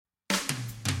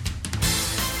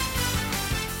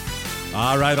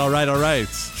All right.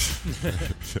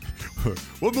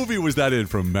 What movie was that in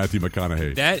from Matthew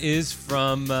McConaughey? That is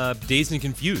from Dazed and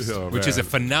Confused, which is a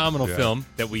phenomenal film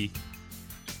that we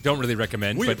don't really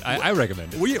recommend, but I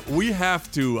recommend it. We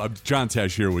have to. John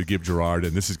Tesh here with Give Gerard,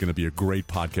 and this is going to be a great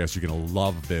podcast. You're going to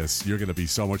love this. You're going to be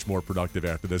so much more productive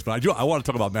after this. But I want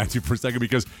to talk about Matthew for a second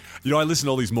because I listen to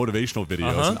all these motivational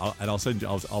videos, and I'll send you.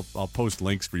 I'll post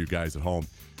links for you guys at home,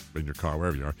 in your car,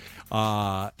 wherever you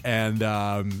are,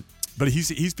 But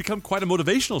he's become quite a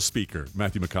motivational speaker,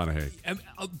 Matthew McConaughey.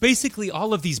 Basically,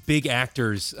 all of these big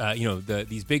actors,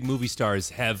 these big movie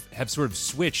stars have sort of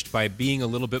switched by being a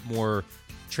little bit more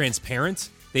transparent.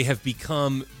 They have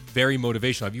become very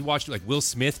motivational. Have you watched it? Like Will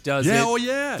Smith does it? Oh,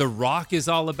 yeah. The Rock is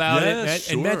all about it.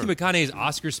 Sure. And Matthew McConaughey's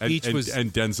Oscar speech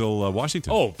and Denzel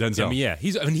Washington. Oh, Denzel. I mean, yeah.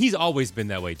 He's always been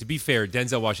that way. To be fair,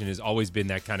 Denzel Washington has always been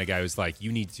that kind of guy who's like,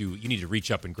 you need to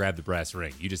reach up and grab the brass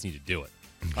ring. You just need to do it.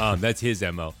 That's his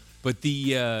MO. But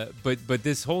but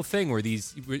this whole thing where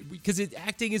because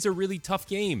acting is a really tough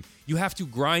game. You have to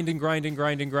grind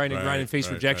and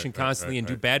face rejection constantly and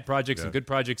do bad projects and good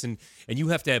projects and you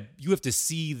have to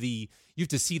see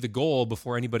the goal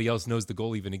before anybody else knows the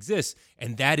goal even exists.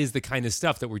 And that is the kind of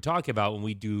stuff that we're talking about when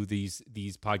we do these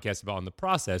podcasts about on the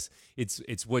process.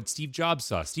 It's what Steve Jobs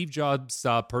saw. Steve Jobs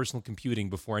saw personal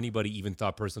computing before anybody even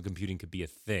thought personal computing could be a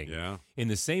thing. Yeah. In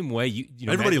the same way,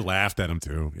 everybody laughed at him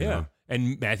too. Yeah. Know?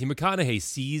 And Matthew McConaughey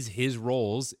sees his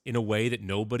roles in a way that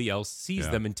nobody else sees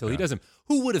them until he does them.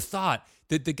 Who would have thought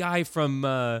that the guy from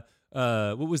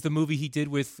what was the movie he did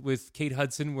with Kate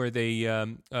Hudson where they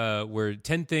were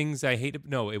 10 Things I Hate?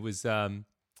 No, it was How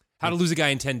to Lose a Guy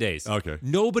in 10 Days. Okay.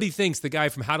 Nobody thinks the guy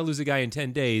from How to Lose a Guy in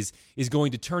 10 Days is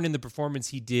going to turn in the performance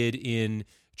he did in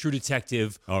True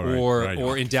Detective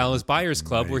or in Dallas Buyers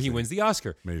Club where he wins the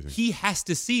Oscar. Amazing. He has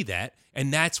to see that,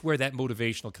 and that's where that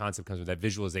motivational concept comes from, that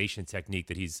visualization technique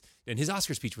that and his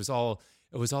Oscar speech was all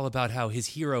about how his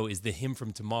hero is the him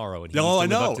from tomorrow. And he I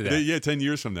know. Up to that. Yeah, 10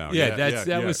 years from now.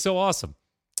 That was so awesome.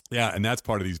 Yeah, and that's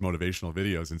part of these motivational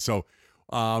videos. And so,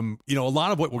 a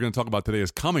lot of what we're going to talk about today is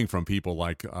coming from people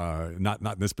like, not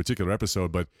in this particular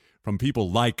episode, but from people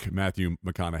like Matthew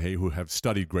McConaughey who have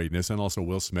studied greatness, and also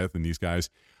Will Smith and these guys.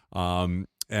 There's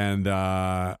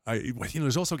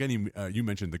also a guy named, you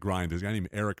mentioned the grind. There's a guy named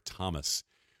Eric Thomas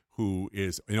who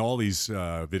is in all these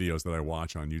videos that I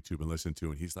watch on YouTube and listen to,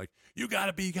 and he's like, you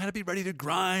gotta be ready to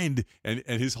grind. And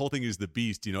his whole thing is the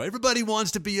beast. Everybody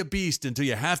wants to be a beast until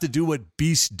you have to do what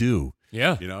beasts do.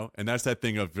 Yeah. And that's that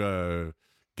thing of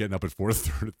getting up at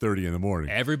 4:30 in the morning.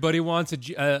 Everybody wants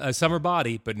a summer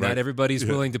body, but not everybody's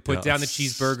willing to put down the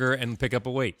cheeseburger and pick up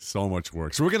a weight. So much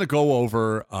work. So we're going to go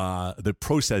over the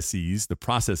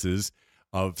processes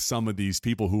of some of these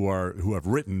people who have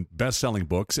written best-selling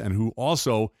books and who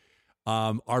also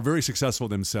are very successful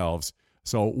themselves.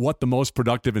 So what the most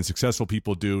productive and successful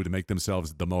people do to make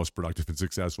themselves the most productive and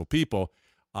successful people.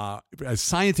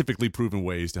 Scientifically proven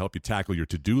ways to help you tackle your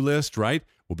to-do list, right?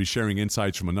 We'll be sharing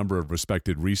insights from a number of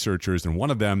respected researchers, and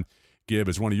one of them, Gib,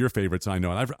 is one of your favorites, I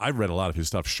know, and I've read a lot of his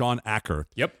stuff, Shawn Achor.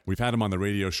 Yep. We've had him on the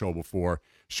radio show before.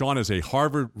 Shawn is a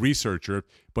Harvard researcher,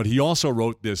 but he also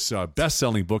wrote this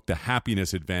best-selling book, The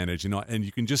Happiness Advantage, and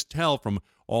you can just tell from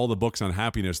all the books on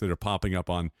happiness that are popping up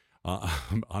on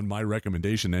my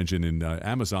recommendation engine in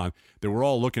Amazon that we're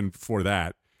all looking for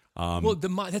that.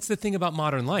 That's the thing about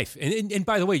modern life, and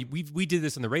by the way, we did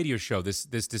this on the radio show.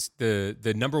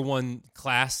 The number one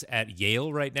class at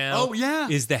Yale right now. Oh yeah,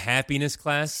 is the happiness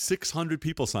class. 600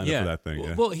 people signed up for that thing.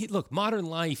 Yeah. Well, look, modern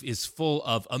life is full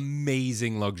of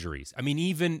amazing luxuries. I mean,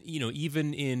 even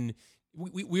in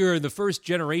we are the first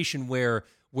generation where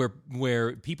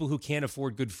people who can't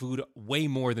afford good food way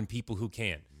more than people who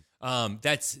can.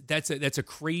 That's a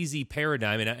crazy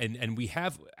paradigm, and we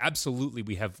have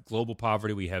global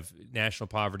poverty, we have national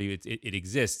poverty. It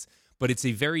exists, but it's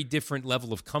a very different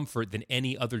level of comfort than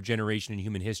any other generation in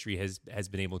human history has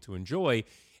been able to enjoy.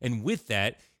 And with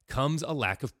that comes a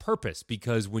lack of purpose,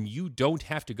 because when you don't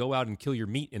have to go out and kill your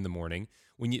meat in the morning,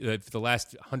 when you for the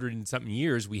last 100 and something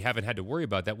years we haven't had to worry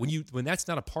about that. When that's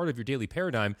not a part of your daily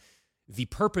paradigm, the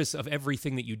purpose of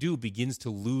everything that you do begins to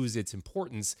lose its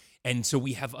importance. And so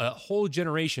we have a whole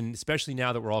generation, especially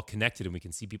now that we're all connected and we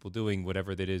can see people doing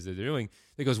whatever that is that they're doing,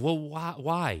 that goes, well,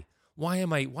 why? Why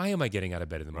am I getting out of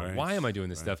bed in the morning? Right. Why am I doing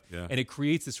this stuff? Yeah. And it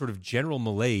creates this sort of general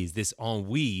malaise, this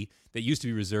ennui that used to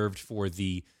be reserved for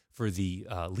the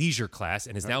leisure class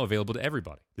and is now available to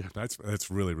everybody. Yeah, that's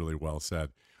really, really well said.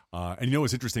 And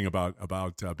what's interesting about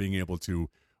being able to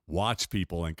watch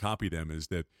people and copy them is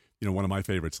that one of my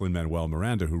favorites, Lin-Manuel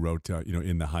Miranda, who wrote,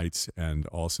 In the Heights and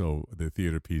also the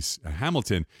theater piece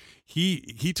Hamilton.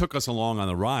 He took us along on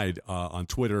the ride on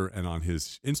Twitter and on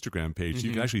his Instagram page. Mm-hmm.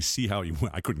 You can actually see how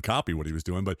I couldn't copy what he was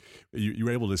doing, but you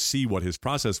were able to see what his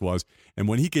process was. And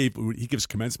when he gives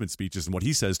commencement speeches, and what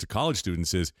he says to college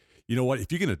students is, you know what,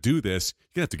 if you're going to do this,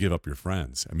 you're going to have to give up your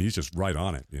friends. I mean, he's just right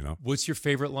on it, What's your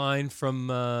favorite line from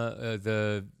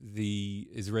the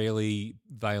Israeli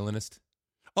violinist?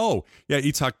 Oh, yeah,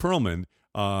 Itzhak Perlman.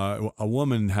 A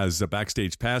woman has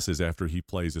backstage passes after he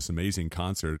plays this amazing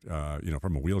concert,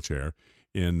 from a wheelchair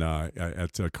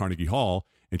at Carnegie Hall,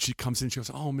 and she comes in. She goes,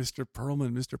 "Oh, Mr.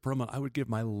 Perlman, I would give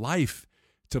my life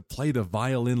to play the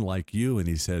violin like you." And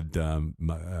he said,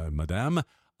 "Madame,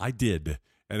 I did."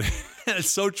 And it's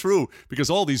so true, because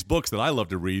all these books that I love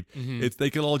to read, they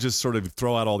can all just sort of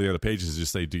throw out all the other pages and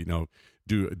just say, do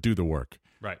the work.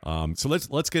 Right. So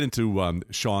let's get into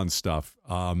Sean's stuff.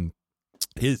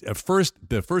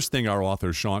 The first thing our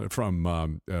author Sean from a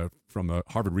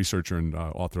Harvard researcher and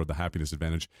author of The Happiness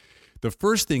Advantage, the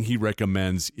first thing he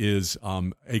recommends is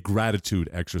a gratitude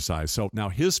exercise. So now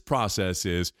his process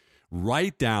is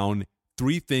write down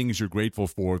 3 things you're grateful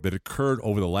for that occurred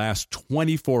over the last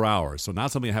 24 hours. So not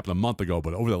something that happened a month ago,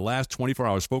 but over the last 24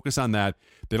 hours. Focus on that.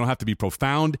 They don't have to be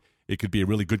profound. It could be a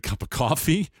really good cup of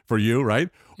coffee for you, right?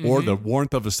 Mm-hmm. Or the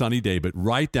warmth of a sunny day. But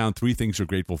write down 3 things you're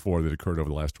grateful for that occurred over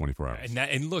the last 24 hours.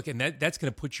 That's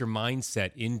going to put your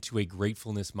mindset into a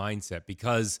gratefulness mindset,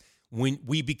 because when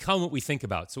we become what we think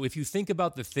about. So if you think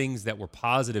about the things that were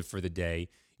positive for the day,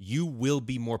 you will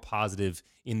be more positive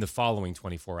in the following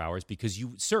 24 hours, because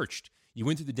you searched. You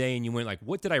went through the day and you went like,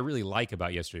 what did I really like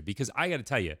about yesterday? Because I got to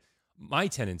tell you, my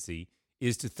tendency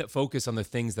is to focus on the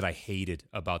things that I hated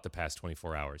about the past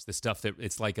 24 hours. The stuff that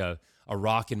it's like a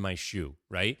rock in my shoe,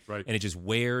 right? Right. And it just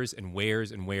wears and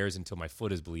wears and wears until my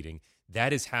foot is bleeding.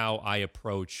 That is how I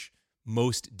approach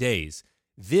most days.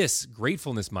 This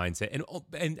gratefulness mindset, and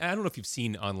I don't know if you've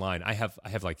seen online, I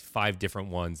have like 5 different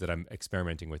ones that I'm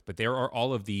experimenting with, but there are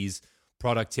all of these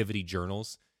productivity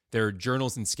journals. There are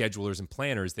journals and schedulers and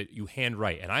planners that you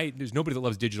handwrite. And there's nobody that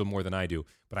loves digital more than I do,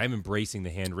 but I'm embracing the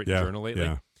handwritten journal lately.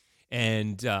 Yeah.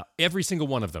 And every single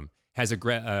one of them has I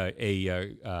want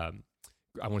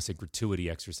to say gratuity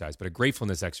exercise, but a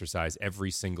gratefulness exercise every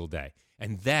single day.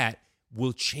 And that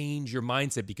will change your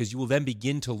mindset, because you will then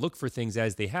begin to look for things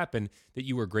as they happen that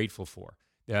you are grateful for.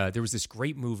 There was this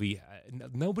great movie.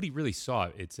 Nobody really saw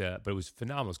it. But it was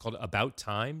phenomenal. It's called About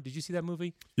Time. Did you see that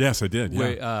movie? Yes, I did.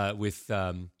 Yeah. With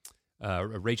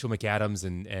Rachel McAdams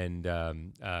and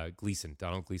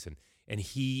Donald Gleason. And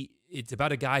it's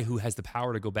about a guy who has the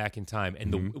power to go back in time.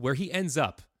 And where he ends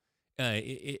up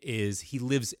is he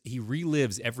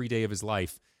relives every day of his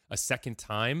life a second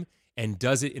time, and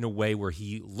does it in a way where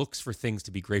he looks for things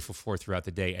to be grateful for throughout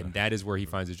the day. And that is where he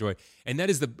finds his joy. And that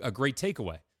is a great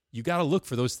takeaway. You got to look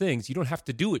for those things. You don't have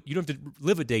to do it. You don't have to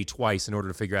live a day twice in order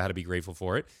to figure out how to be grateful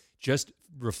for it. Just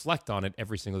reflect on it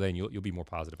every single day, and you'll be more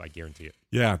positive. I guarantee it.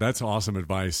 Yeah, that's awesome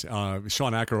advice.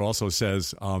 Sean Acker also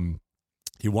says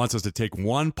he wants us to take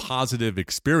one positive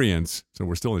experience. So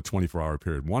we're still in a 24-hour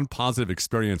period. One positive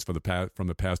experience from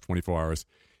the past 24 hours.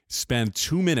 Spend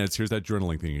 2 minutes. Here's that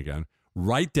journaling thing again.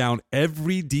 Write down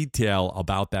every detail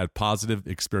about that positive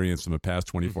experience from the past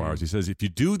 24 hours. He says if you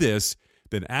do this,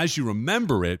 then as you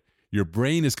remember it, your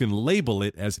brain is going to label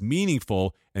it as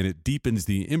meaningful, and it deepens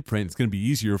the imprint. It's going to be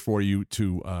easier for you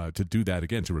to do that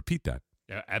again, to repeat that.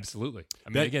 Yeah, absolutely. I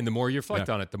mean, again, the more you reflect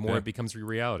on it, the more it becomes your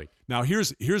reality. Now,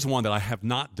 here's one that I have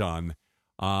not done.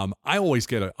 I always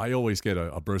get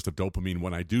a burst of dopamine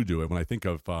when I do it. When I think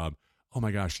of oh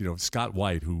my gosh, Scott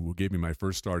White, who gave me my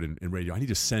first start in radio. I need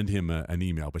to send him an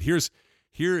email. But here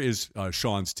is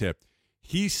Sean's tip.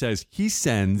 He says he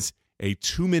sends a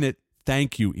 2-minute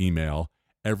thank you email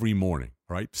every morning.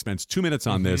 All right, spends 2 minutes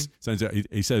on this.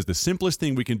 He says the simplest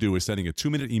thing we can do is sending a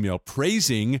 2-minute email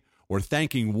praising or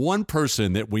thanking one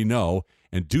person that we know,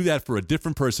 and do that for a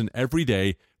different person every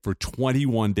day for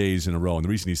 21 days in a row. And the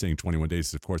reason he's saying 21 days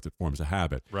is, of course, it forms a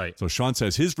habit. Right. So Sean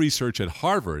says his research at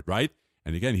Harvard, right?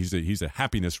 And again, he's a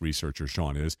happiness researcher,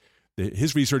 Sean is.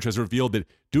 His research has revealed that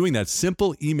doing that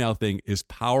simple email thing is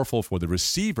powerful for the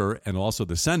receiver and also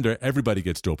the sender. Everybody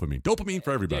gets dopamine. Dopamine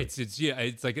for everybody.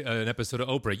 It's like an episode of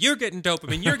Oprah. You're getting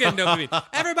dopamine. You're getting dopamine.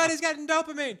 Everybody's getting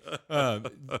dopamine.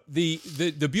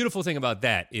 The beautiful thing about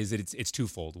that is that it's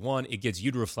twofold. One, it gets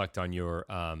you to reflect on your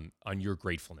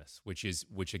gratefulness,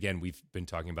 which again we've been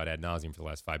talking about ad nauseum for the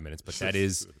last 5 minutes, but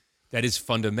that is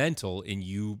fundamental in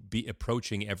you be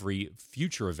approaching every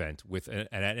future event with an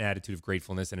attitude of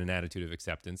gratefulness and an attitude of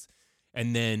acceptance.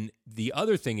 And then the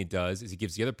other thing it does is it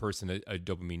gives the other person a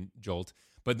dopamine jolt,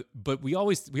 But we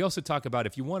also talk about,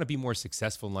 if you want to be more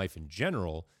successful in life in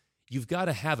general, you've got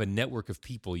to have a network of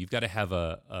people. You've got to have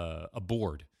a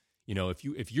board. You know, if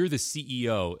you're the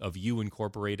CEO of You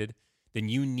Incorporated, then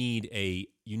you need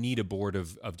a board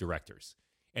of directors.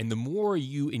 And the more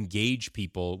you engage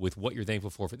people with what you're thankful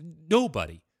for,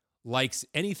 nobody likes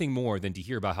anything more than to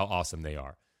hear about how awesome they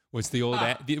are. Was the old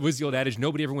adage,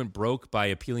 nobody ever went broke by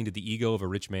appealing to the ego of a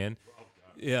rich man.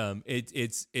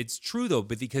 It's true though,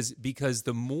 but because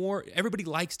the more everybody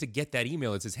likes to get that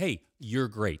email that says, "Hey, you're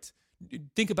great."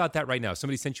 Think about that right now.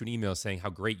 Somebody sent you an email saying how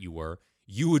great you were.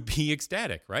 You would be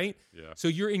ecstatic, right? Yeah. So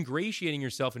you're ingratiating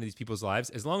yourself into these people's lives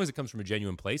as long as it comes from a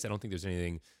genuine place. I don't think there's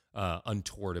anything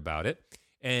untoward about it.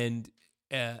 And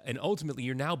ultimately,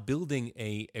 you're now building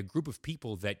a group of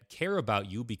people that care about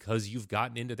you because you've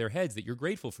gotten into their heads that you're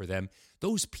grateful for them.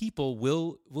 Those people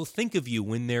will think of you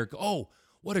when they're, oh,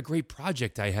 what a great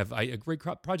project I have, a great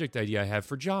project idea I have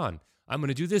for John. I'm going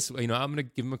to do this. I'm going to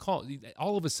give him a call.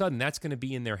 All of a sudden, that's going to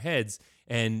be in their heads,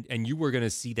 and you were going to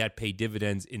see that pay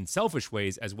dividends in selfish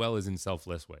ways as well as in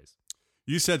selfless ways.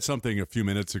 You said something a few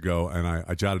minutes ago, and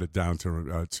I jotted it down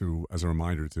to as a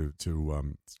reminder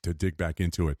to dig back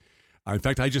into it. In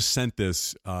fact, I just sent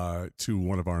this to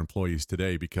one of our employees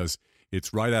today because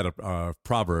it's right out of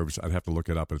Proverbs. I'd have to look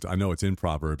it up. I know it's in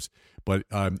Proverbs. But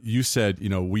you said,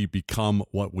 we become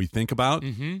what we think about.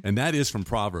 Mm-hmm. And that is from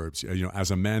Proverbs.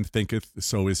 As a man thinketh,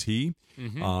 so is he.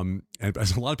 Mm-hmm. And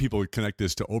as a lot of people connect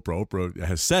this to Oprah. Oprah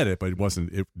has said it, but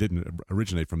it didn't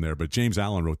originate from there. But James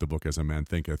Allen wrote the book As a Man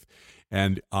Thinketh.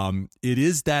 And it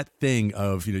is that thing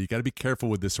of, you got to be careful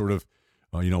with this sort of,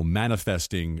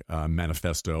 manifesting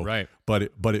manifesto. Right. But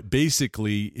it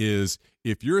basically is,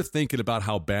 if you're thinking about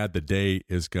how bad the day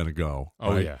is going to go.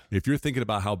 Oh, right? yeah. If you're thinking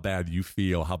about how bad you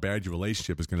feel, how bad your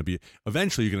relationship is going to be,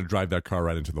 eventually you're going to drive that car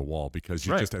right into the wall because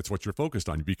that's what you're focused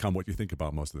on. You become what you think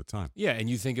about most of the time. Yeah. And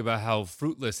you think about how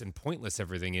fruitless and pointless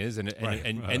everything is.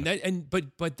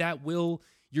 But that will,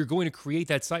 you're going to create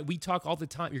that cycle. We talk all the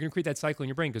time. You're going to create that cycle in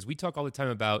your brain because we talk all the time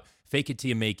about fake it till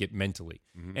you make it mentally.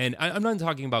 Mm-hmm. And I'm not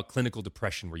talking about clinical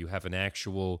depression where you have an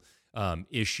actual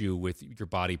issue with your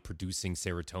body producing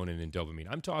serotonin and dopamine.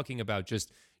 I'm talking about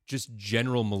just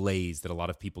general malaise that a lot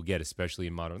of people get, especially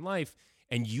in modern life.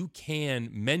 And you can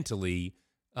mentally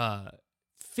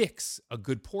fix a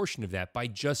good portion of that by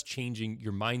just changing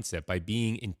your mindset, by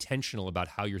being intentional about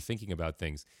how you're thinking about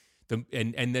things.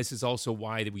 And this is also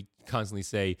why that we constantly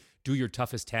say, do your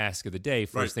toughest task of the day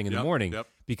first thing in the morning. Yep.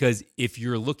 Because if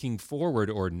you're looking forward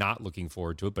or not looking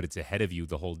forward to it, but it's ahead of you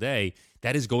the whole day,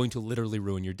 that is going to literally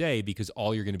ruin your day because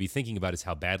all you're going to be thinking about is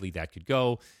how badly that could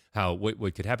go,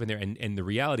 what could happen there. And the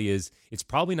reality is it's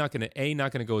probably not going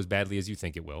to go as badly as you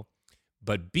think it will.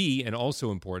 But B, and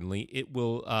also importantly, it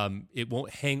won't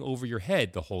hang over your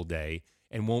head the whole day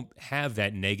and won't have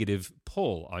that negative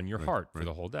pull on your heart for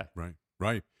the whole day.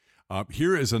 Right.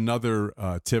 Here is another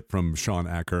tip from Sean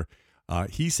Acker.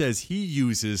 He says he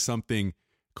uses something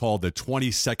called the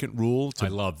 20-second rule I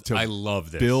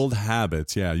love this. Build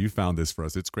habits. Yeah, you found this for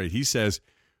us. It's great. He says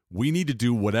we need to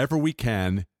do whatever we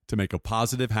can to make a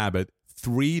positive habit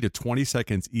 3 to 20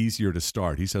 seconds easier to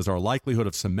start. He says our likelihood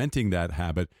of cementing that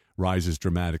habit rises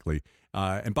dramatically.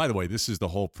 And by the way, this is the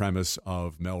whole premise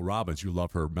of Mel Robbins. You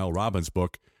love her Mel Robbins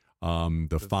book, the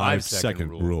 5-second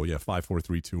rule. Yeah, 5, 4,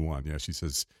 3, 2, 1. Yeah, she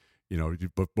says,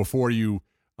 but before you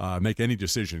make any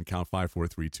decision, count 5, 4,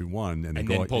 3, 2, 1, and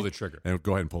then pull the trigger. And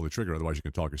go ahead and pull the trigger. Otherwise, you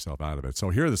can talk yourself out of it. So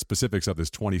here are the specifics of this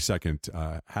 20-second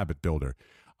habit builder.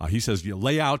 He says, you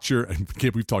lay out your,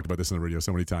 we've talked about this on the radio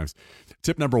so many times.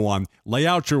 Tip number 1, lay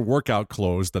out your workout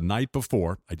clothes the night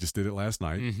before. I just did it last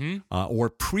night. Mm-hmm. Or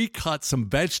pre-cut some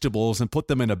vegetables and put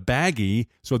them in a baggie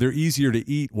so they're easier to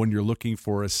eat when you're looking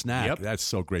for a snack. Yep. That's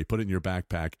so great. Put it in your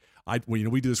backpack. We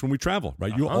do this when we travel,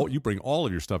 right? Uh-huh. You bring all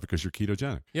of your stuff because you're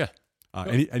ketogenic. Yeah.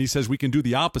 And he says we can do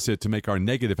the opposite to make our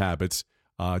negative habits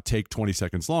take 20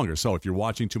 seconds longer. So if you're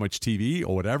watching too much TV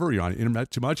or whatever, you're on the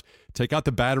internet too much, take out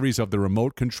the batteries of the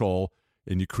remote control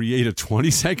and you create a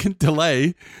 20-second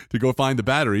delay to go find the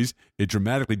batteries. It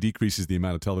dramatically decreases the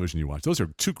amount of television you watch. Those are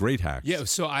 2 great hacks. Yeah,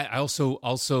 so I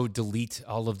also delete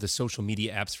all of the social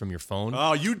media apps from your phone.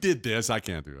 Oh, you did this. I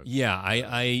can't do it.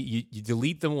 Yeah, you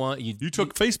delete the one. You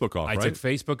took Facebook off, right? I took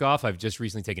Facebook off. I've just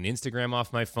recently taken Instagram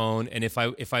off my phone. And if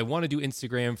I want to do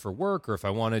Instagram for work, or if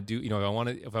I want to do,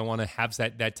 if I want to have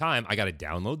that time, I got to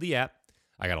download the app.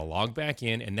 I got to log back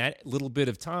in, and that little bit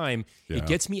of time, it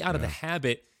gets me out of the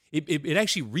habit. It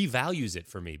actually revalues it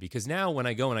for me because now when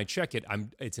I go and I check it,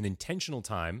 it's an intentional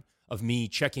time of me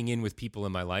checking in with people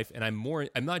in my life, and I'm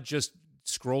not just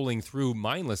scrolling through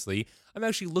mindlessly. I'm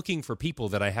actually looking for people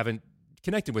that I haven't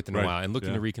connected with in a Right. while and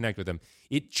looking to reconnect with them.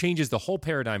 It changes the whole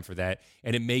paradigm for that,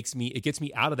 and it gets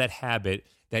me out of that habit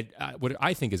that what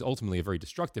I think is ultimately a very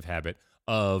destructive habit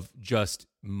of just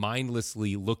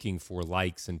mindlessly looking for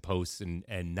likes and posts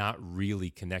and not really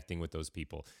connecting with those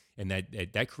people. And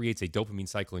that creates a dopamine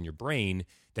cycle in your brain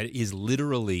that is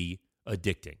literally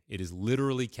addicting. It is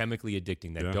literally chemically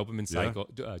addicting, that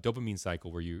dopamine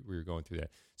cycle where you're going through that.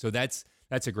 So that's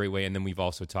a great way. And then we've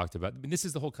also talked about, this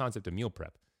is the whole concept of meal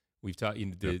prep. We've talked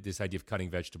this idea of cutting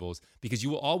vegetables, because you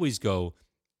will always go,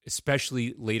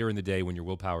 especially later in the day when your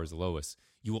willpower is the lowest,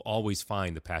 you will always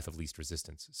find the path of least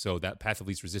resistance. So that path of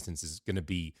least resistance is going to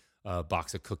be a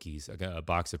box of cookies, a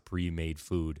box of pre-made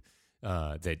food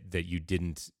that you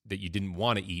didn't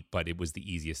want to eat, but it was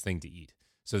the easiest thing to eat.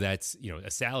 So that's, a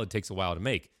salad takes a while to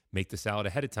make. Make the salad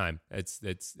ahead of time. That's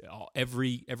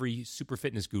every super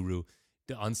fitness guru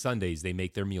on Sundays, they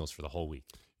make their meals for the whole week.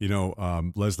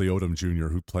 Leslie Odom Jr.,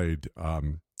 who played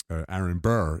Aaron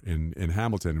Burr in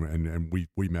Hamilton, and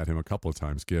we met him a couple of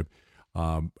times, Gib.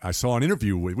 I saw an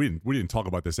interview we didn't talk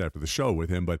about this after the show with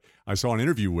him, but I saw an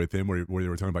interview with him where they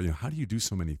were talking about, how do you do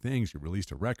so many things? You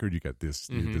released a record, you got this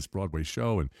this Broadway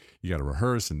show, and you got to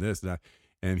rehearse and this and that.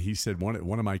 And he said one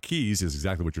of my keys is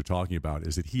exactly what you're talking about,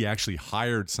 is that he actually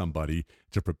hired somebody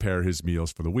to prepare his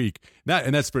meals for the week.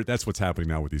 That's what's happening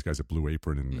now with these guys at Blue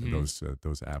Apron and those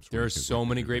apps. There are so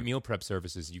many great meal prep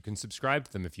services. You can subscribe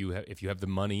to them if you have the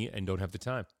money and don't have the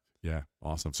time. Yeah,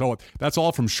 awesome. So that's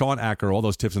all from Shawn Achor, all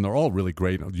those tips, and they're all really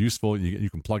great, useful.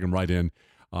 You can plug them right in.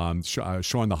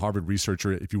 Shawn, the Harvard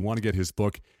researcher, if you want to get his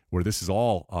book where this is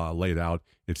all laid out,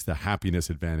 it's The Happiness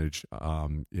Advantage.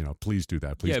 Please do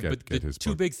that. Please get his book.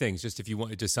 Two big things, just if you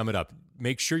want to sum it up.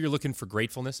 Make sure you're looking for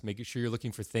gratefulness. Make sure you're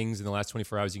looking for things in the last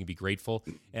 24 hours you can be grateful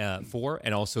for,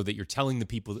 and also that you're telling the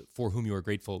people for whom you are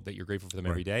grateful that you're grateful for them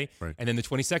every day. Right. And then the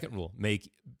 20-second rule.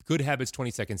 Make good habits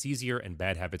 20 seconds easier and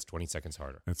bad habits 20 seconds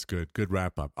harder. That's good. Good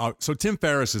wrap up. So Tim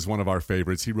Ferriss is one of our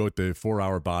favorites. He wrote The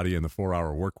 4-Hour Body and The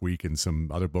 4-Hour Work Week and some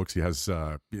other books. He has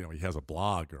he has a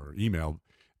blog or email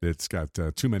that's got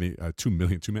 2 million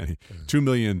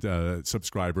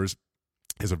subscribers.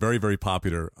 Is a very, very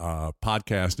popular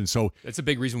podcast, and so that's a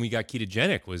big reason we got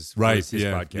Ketogenic was his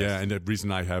podcast. Yeah, and the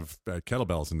reason I have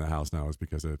kettlebells in the house now is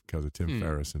because of Tim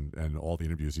Ferriss and all the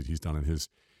interviews he's done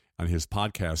on his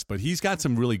podcast. But he's got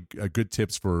some really good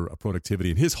tips for productivity,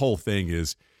 and his whole thing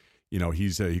is,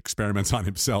 he experiments on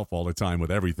himself all the time with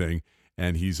everything.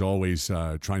 And he's always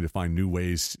trying to find new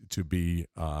ways to be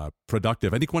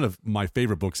productive. I think one of my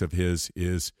favorite books of his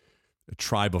is A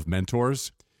Tribe of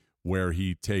Mentors, where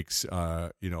he takes,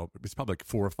 it's probably like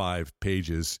 4 or 5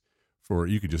 pages for,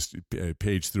 you could just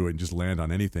page through it and just land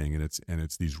on anything. And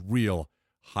it's these real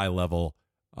high level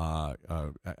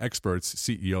experts,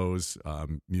 CEOs,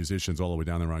 musicians, all the way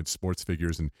down the line, sports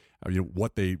figures, and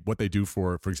what they do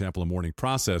for example, a morning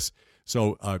process.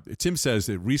 So Tim says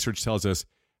that research tells us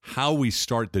how we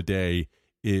start the day,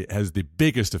 it has the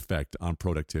biggest effect on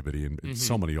productivity, and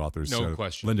so many authors. No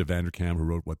question. Linda Vanderkam, who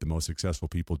wrote What the Most Successful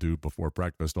People Do Before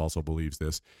Breakfast, also believes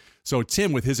this. So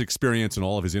Tim, with his experience and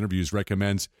all of his interviews,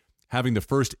 recommends having the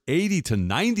first 80 to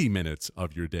 90 minutes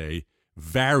of your day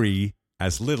vary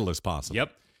as little as possible.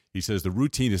 Yep. He says the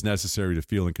routine is necessary to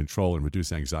feel in control and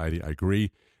reduce anxiety. I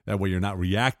agree. That way you're not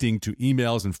reacting to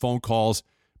emails and phone calls,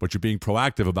 but you're being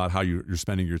proactive about how you're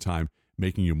spending your time,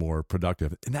 making you more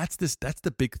productive. And that's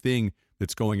the big thing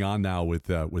that's going on now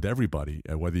with everybody.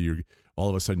 Whether you're all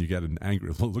of a sudden you get an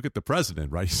angry look at the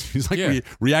president, right? He's like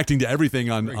reacting to everything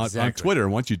on Twitter.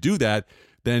 And once you do that,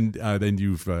 then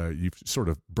you've sort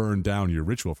of burned down your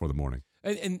ritual for the morning.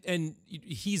 And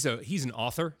he's an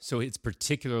author, so it's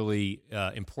particularly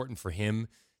important for him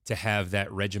to have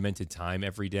that regimented time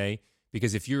every day.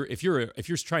 Because if you're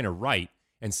trying to write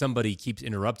and somebody keeps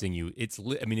interrupting you, it's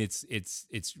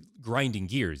grinding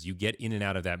gears. You get in and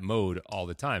out of that mode all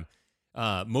the time.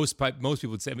 Most people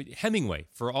would say, Hemingway,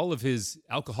 for all of his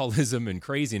alcoholism and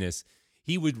craziness,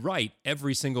 he would write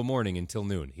every single morning until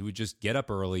noon. He would just get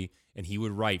up early and he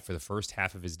would write for the first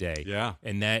half of his day. Yeah.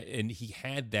 And he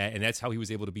had that, and that's how he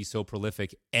was able to be so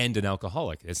prolific and an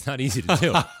alcoholic. It's not easy to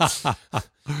do.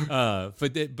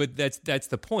 But that's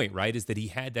the point, right? Is that he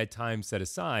had that time set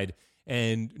aside.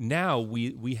 And now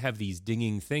we have these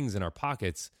dinging things in our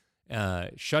pockets.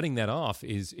 Shutting that off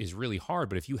is really hard.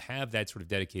 But if you have that sort of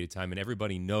dedicated time and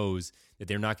everybody knows that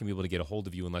they're not going to be able to get a hold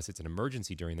of you unless it's an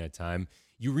emergency during that time,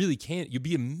 you really can't. You'd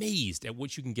be amazed at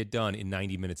what you can get done in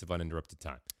 90 minutes of uninterrupted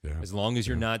time. Yeah. As long as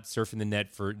you're not surfing the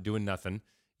net for doing nothing,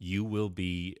 you will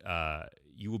be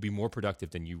more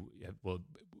productive than you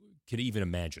can even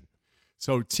imagine.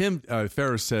 So Tim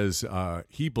Ferriss says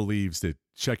he believes that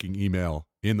checking email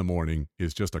in the morning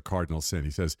is just a cardinal sin.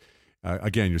 He says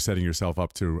again, you're setting yourself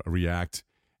up to react.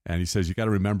 And he says you got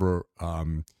to remember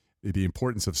the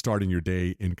importance of starting your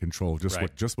day in control,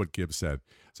 just what Gibbs said.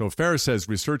 So Ferris says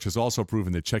research has also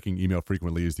proven that checking email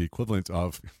frequently is the equivalent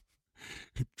of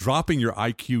dropping your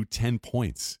IQ 10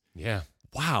 points. Yeah.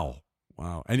 Wow.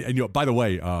 And by the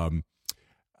way,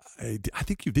 I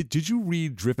think you did. Did you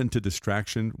read Driven to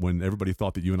Distraction when everybody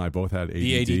thought that you and I both had ADD?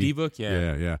 The ADD book?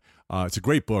 Yeah. It's a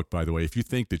great book, by the way. If you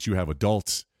think that you have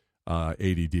adults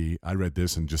ADD, I read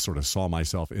this and just sort of saw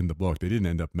myself in the book. They didn't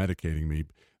end up medicating me.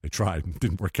 They tried and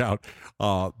didn't work out.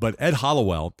 But Ed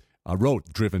Hollowell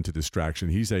wrote Driven to Distraction.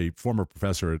 He's a former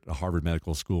professor at Harvard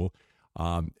Medical School.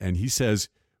 And he says,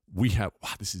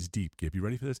 this is deep, Gib. You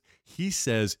ready for this? He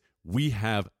says, we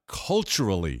have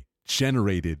culturally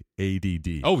generated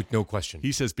ADD. Oh, no question.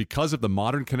 He says, because of the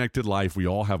modern connected life, we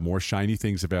all have more shiny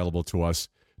things available to us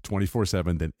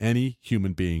 24/7 than any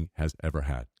human being has ever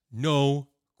had. No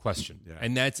question. Yeah.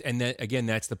 And that's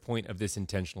the point of this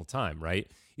intentional time,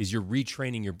 right? Is you're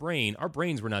retraining your brain. Our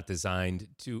brains were not designed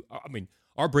to,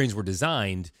 our brains were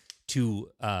designed to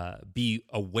be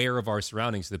aware of our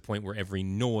surroundings to the point where every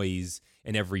noise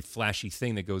and every flashy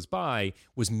thing that goes by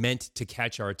was meant to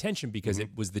catch our attention because it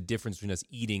was the difference between us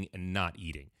eating and not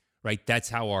eating, right? That's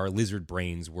how our lizard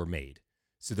brains were made.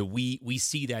 So that we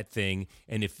see that thing,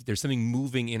 and if there's something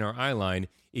moving in our eye line,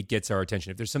 it gets our attention.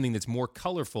 If there's something that's more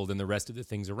colorful than the rest of the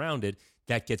things around it,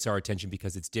 that gets our attention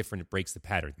because it's different. It breaks the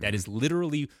pattern. That is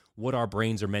literally what our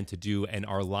brains are meant to do, and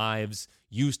our lives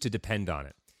used to depend on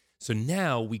it. So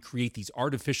now we create these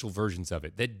artificial versions of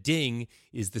it. That ding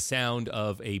is the sound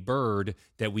of a bird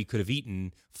that we could have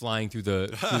eaten flying through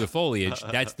the foliage.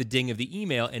 That's the ding of the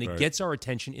email, and it gets our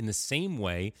attention in the same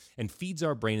way and feeds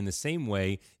our brain in the same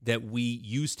way that we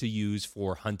used to use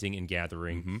for hunting and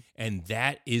gathering. And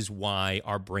that is why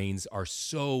our brains are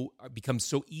become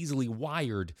so easily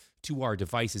wired to our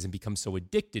devices and become so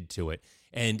addicted to it.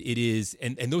 And it is,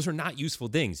 and those are not useful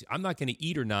dings. I'm not going to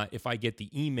eat or not if I get the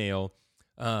email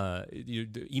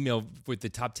the email with the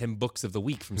top 10 books of the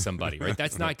week from somebody, right?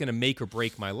 That's not going to make or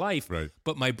break my life,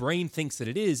 but my brain thinks that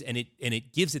it is, and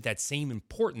it gives it that same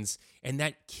importance, and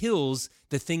that kills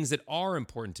the things that are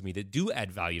important to me, that do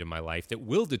add value to my life, that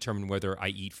will determine whether I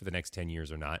eat for the next 10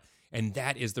 years or not. And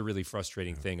that is the really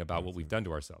frustrating thing about what we've done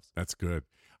to ourselves. That's good.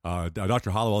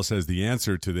 Dr. Hollowell says the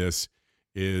answer to this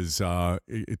is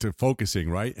to focusing,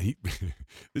 right?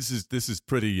 This is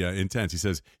pretty intense. He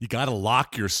says you got to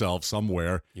lock yourself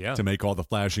somewhere to make all the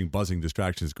flashing, buzzing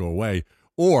distractions go away.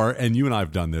 Or, and you and I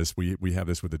have done this, we have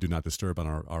this with the Do Not Disturb on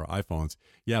our iPhones.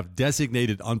 You have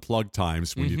designated unplug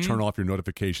times when you turn off your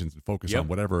notifications and focus on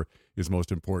whatever is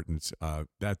most important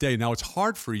that day. Now, it's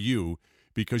hard for you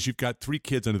because you've got 3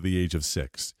 kids under the age of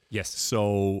 6. Yes.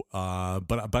 So,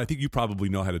 but I think you probably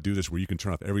know how to do this, where you can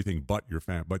turn off everything but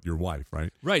your wife,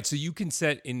 right? Right. So you can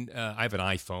set in. I have an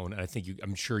iPhone, and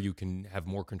I'm sure you can have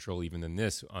more control even than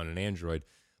this on an Android.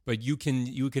 But you can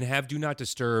have Do Not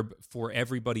Disturb for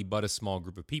everybody but a small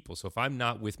group of people. So if I'm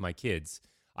not with my kids,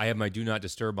 I have my Do Not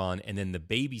Disturb on, and then the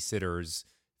babysitter's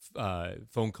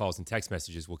phone calls and text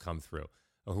messages will come through,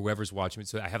 or whoever's watching it.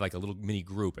 So I have like a little mini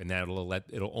group, and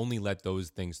it'll only let those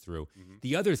things through.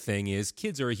 The other thing is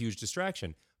kids are a huge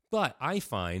distraction, but I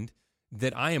find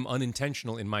that I am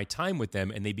unintentional in my time with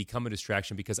them, and they become a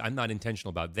distraction because I'm not intentional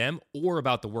about them or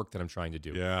about the work that I'm trying to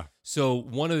do. Yeah. So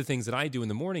one of the things that I do in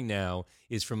the morning now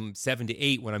is from 7 to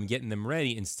 8 when I'm getting them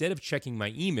ready, instead of checking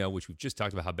my email, which we've just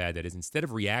talked about how bad that is, instead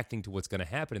of reacting to what's going to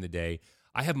happen in the day,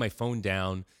 I have my phone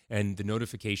down and the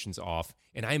notifications off,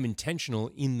 and I am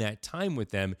intentional in that time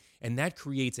with them, and that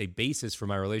creates a basis for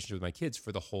my relationship with my kids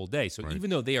for the whole day. So even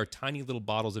though they are tiny little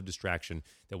bottles of distraction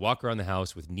that walk around the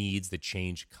house with needs that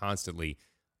change constantly,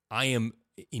 I am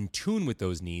in tune with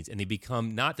those needs, and they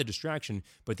become not the distraction,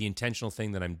 but the intentional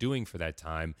thing that I'm doing for that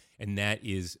time, and that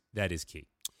is key.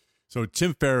 So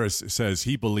Tim Ferriss says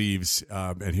he believes,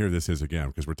 and here this is again,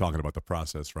 because we're talking about the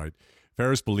process, right?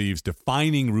 Ferriss believes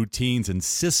defining routines and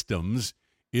systems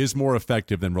is more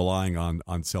effective than relying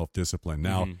on self-discipline.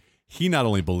 Now, he not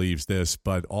only believes this,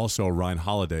 but also Ryan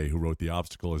Holiday, who wrote The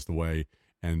Obstacle is the Way,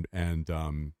 and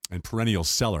Perennial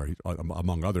Seller,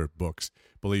 among other books,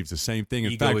 believes the same thing.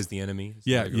 In Ego fact, is the enemy.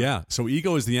 Yeah. So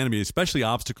ego is the enemy, especially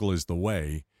Obstacle is the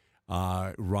Way.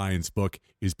 Ryan's book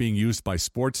is being used by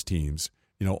sports teams,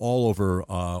 all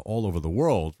over the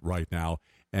world right now.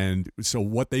 And so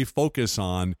what they focus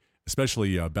on,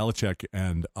 especially Belichick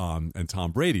and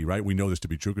Tom Brady, right? We know this to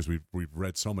be true because we've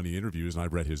read so many interviews, and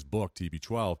I've read his book,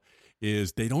 TB12,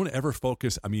 is they don't ever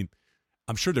focus. I mean,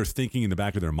 I'm sure they're thinking in the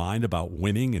back of their mind about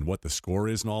winning and what the score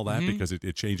is and all that because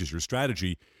it changes your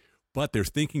strategy. but they're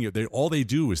thinking. All they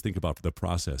do is think about the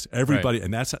process. Everybody, Right.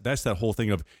 and that's that whole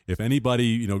thing of if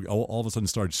anybody all of a sudden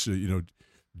starts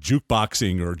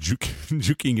jukeboxing or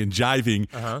juking and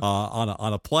jiving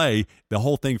on a play, the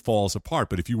whole thing falls apart.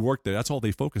 But if you work there, that's all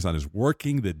they focus on is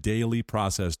working the daily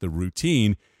process, the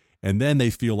routine, and then they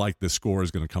feel like the score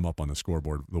is going to come up on the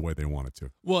scoreboard the way they want it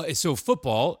to. Well, so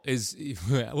football is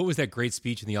what was that great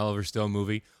speech in the Oliver Stone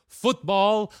movie?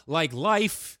 Football, like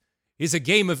life, is a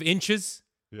game of inches.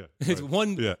 Yeah, It's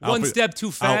one Al step too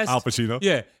fast. Al Pacino.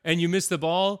 Yeah, and you miss the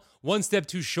ball. One step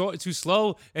too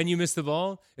slow, and you miss the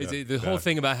ball. It's the whole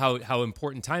thing about how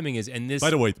important timing is. And this,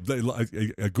 By the way,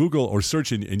 Google or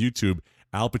search in YouTube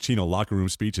Al Pacino locker room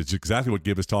speech. It's exactly what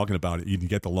Gibb is talking about. You can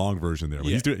get the long version there.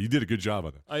 But you did a good job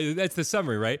of it. that's the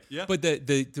summary, right? Yeah. But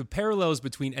the parallels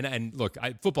between and look,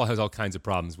 football has all kinds of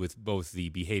problems with both the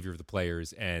behavior of the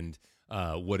players and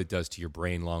what it does to your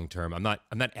brain long term. I'm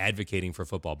not advocating for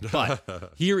football,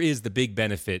 but here is the big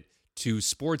benefit to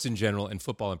sports in general and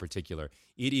football in particular.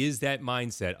 It is that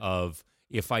mindset of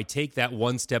if I take that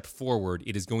one step forward,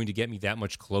 it is going to get me that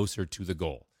much closer to the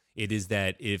goal. It is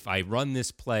that if I run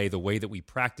this play the way that we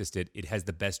practiced it, it has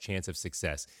the best chance of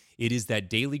success. It is that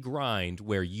daily grind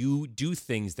where you do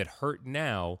things that hurt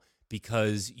now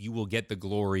because you will get the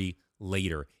glory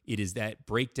later. It is that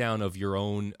breakdown of your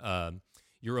own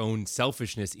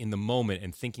selfishness in the moment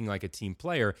and thinking like a team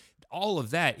player. All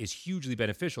of that is hugely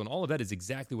beneficial, and all of that is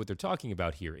exactly what they're talking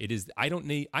about here. It is I don't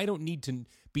need to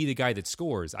be the guy that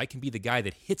scores. I can be the guy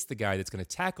that hits the guy that's going to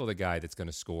tackle the guy that's going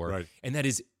to score, Right. and that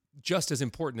is just as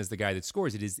important as the guy that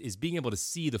scores. It is being able to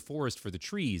see the forest for the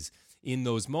trees in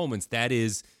those moments. That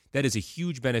is a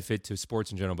huge benefit to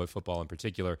sports in general, but football in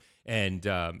particular. And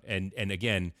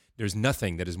again, there's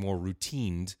nothing that is more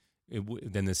routined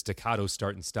than the staccato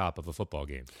start and stop of a football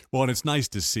game. Well, and it's nice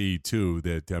to see too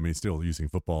that still using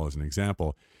football as an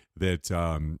example, that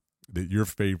that your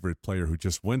favorite player who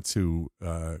just went to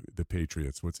the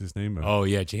Patriots, what's his name?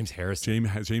 James Harrison.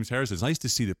 James Harrison. It's nice to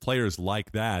see that players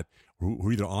like that who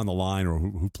are either on the line or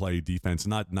who play defense,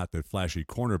 not the flashy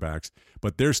cornerbacks,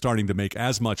 but they're starting to make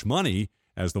as much money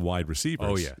as the wide receivers.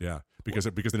 Oh, yeah. Yeah. Because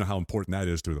they know how important that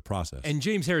is to the process. And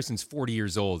James Harrison's 40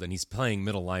 years old, and he's playing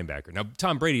middle linebacker. Now,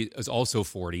 Tom Brady is also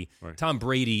 40. Right. Tom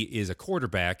Brady is a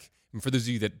quarterback. And for those of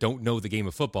you that don't know the game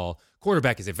of football,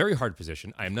 quarterback is a very hard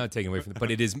position. I am not taking away from it, but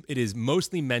it is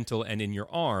mostly mental and in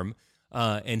your arm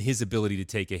and his ability to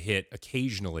take a hit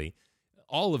occasionally.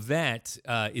 All of that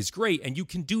is great, and you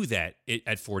can do that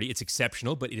at 40. It's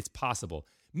exceptional, but it's possible.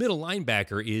 Middle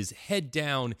linebacker is head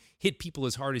down, hit people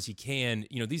as hard as he can.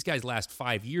 These guys last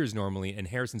 5 years normally, and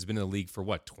Harrison's been in the league for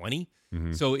 20?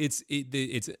 Mm-hmm. So it's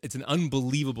an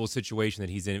unbelievable situation that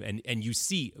he's in. And you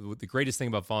see, the greatest thing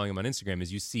about following him on Instagram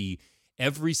is you see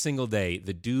every single day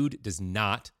the dude does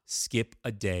not skip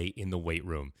a day in the weight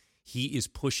room. He is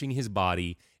pushing his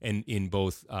body and in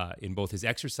both his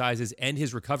exercises and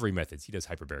his recovery methods. He does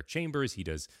hyperbaric chambers, he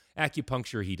does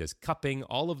acupuncture, he does cupping,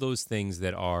 all of those things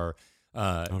that are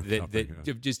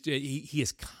he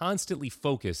is constantly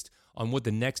focused on what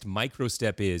the next micro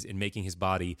step is in making his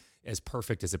body as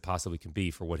perfect as it possibly can be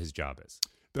for what his job is.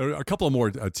 There are a couple of more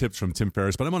tips from Tim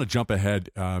Ferriss, but I want to jump ahead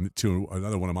to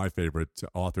another one of my favorite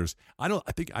authors. I know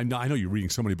you're reading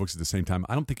so many books at the same time.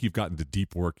 I don't think you've gotten to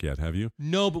deep work yet, have you?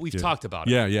 No, but we've talked about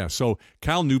it. Yeah. So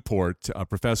Cal Newport, a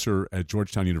professor at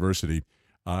Georgetown University,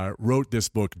 wrote this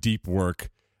book, Deep Work.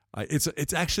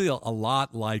 It's actually a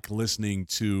lot like listening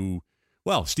to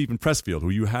Stephen Pressfield, who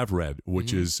you have read,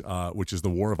 which is The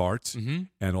War of Art,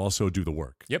 and also Do the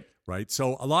Work. Yep. Right.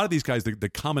 So a lot of these guys, the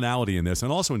commonality in this,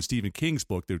 and also in Stephen King's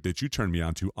book that you turned me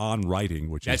on to, On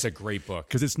Writing, that's a great book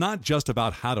because it's not just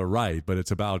about how to write, but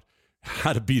it's about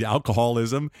how to beat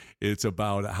alcoholism. It's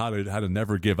about how to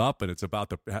never give up, and it's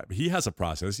about he has a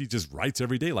process. He just writes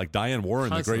every day, like Diane Warren,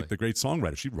 the great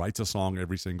songwriter. She writes a song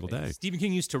every single day. Stephen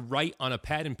King used to write on a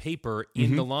pad and paper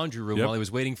in the laundry room while he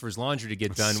was waiting for his laundry to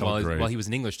get done while he was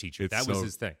an English teacher. That was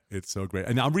his thing. It's so great.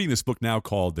 And I'm reading this book now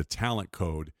called The Talent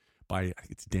Code by, I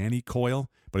think it's Danny Coyle,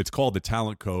 but it's called The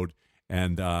Talent Code.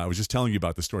 And I was just telling you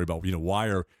about the story about why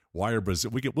are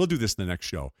Brazil? We'll do this in the next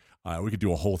show. We could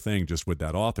do a whole thing just with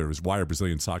that author. Is why are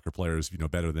Brazilian soccer players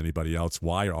better than anybody else?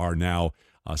 Why are now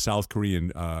South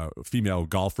Korean female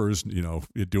golfers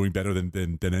doing better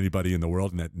than anybody in the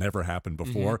world, and that never happened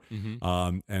before?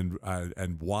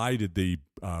 And why did the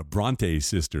Bronte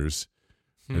sisters?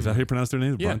 Is that how you pronounce their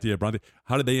name? Yeah. Bronte.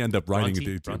 How did they end up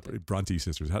writing Bronte. Bronte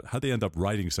sisters? How did they end up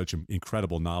writing such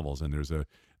incredible novels? And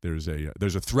there's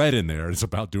a thread in there. It's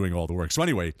about doing all the work. So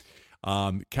anyway,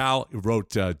 Cal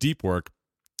wrote Deep Work,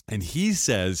 and he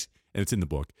says, and it's in the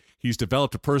book, he's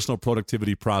developed a personal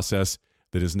productivity process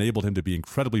that has enabled him to be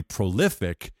incredibly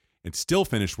prolific and still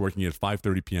finish working at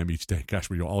 5:30 p.m. each day. Gosh,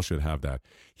 we all should have that.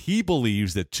 He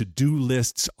believes that to-do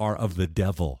lists are of the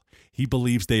devil. He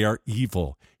believes they are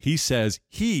evil. He says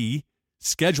he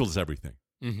schedules everything.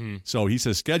 Mm-hmm. So he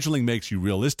says scheduling makes you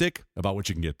realistic about what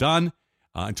you can get done.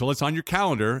 Until it's on your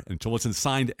calendar, until it's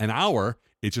assigned an hour,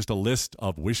 it's just a list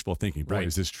of wishful thinking. Boy, Right.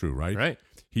 is this true, right? Right.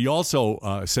 He also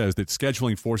says that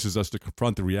scheduling forces us to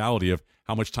confront the reality of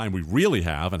how much time we really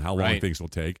have and how long Right. things will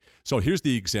take. So here's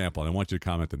the example, and I want you to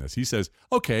comment on this. He says,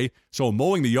 okay, so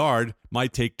mowing the yard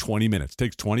might take 20 minutes. It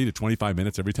takes 20 to 25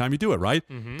 minutes every time you do it, right?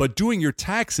 Mm-hmm. But doing your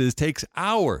taxes takes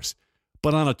hours.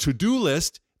 But on a to-do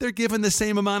list, they're given the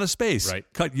same amount of space. Right.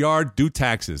 Cut yard, do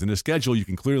taxes. In a schedule, you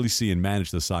can clearly see and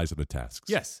manage the size of the tasks.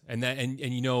 Yes, and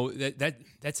you know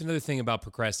that's another thing about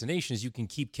procrastination is you can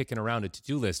keep kicking around a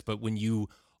to-do list, but when you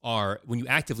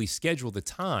actively schedule the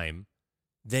time,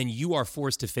 then you are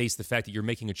forced to face the fact that you're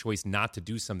making a choice not to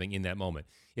do something in that moment.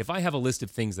 If I have a list of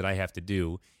things that I have to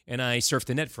do and I surf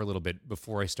the net for a little bit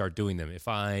before I start doing them, if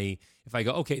I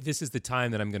go, okay, this is the time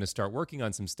that I'm going to start working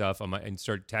on some stuff and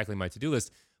start tackling my to-do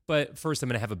list, but first I'm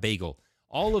going to have a bagel.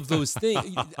 All of those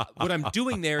things, what I'm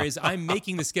doing there is I'm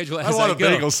making the schedule as I want I a go.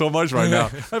 bagel so much right now. I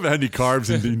haven't had any carbs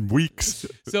in weeks.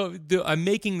 So I'm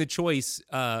making the choice.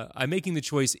 I'm making the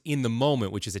choice in the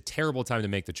moment, which is a terrible time to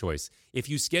make the choice. If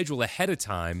you schedule ahead of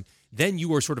time, then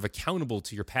you are sort of accountable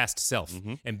to your past self.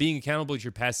 Mm-hmm. And being accountable to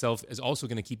your past self is also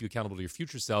going to keep you accountable to your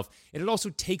future self. And it also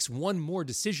takes one more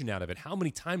decision out of it. How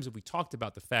many times have we talked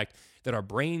about the fact that our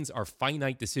brains are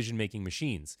finite decision-making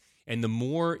machines? And the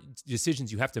more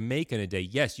decisions you have to make in a day,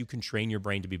 yes, you can train your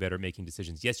brain to be better at making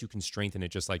decisions. Yes, you can strengthen it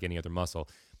just like any other muscle,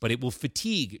 but it will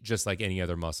fatigue just like any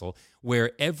other muscle,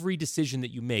 where every decision that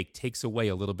you make takes away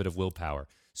a little bit of willpower.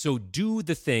 So do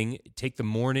the thing, take the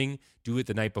morning, do it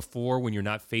the night before when you're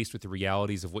not faced with the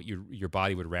realities of what your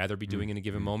body would rather be doing in a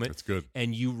given moment. That's good.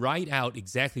 And you write out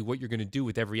exactly what you're going to do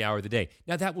with every hour of the day.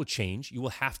 Now, that will change. You will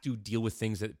have to deal with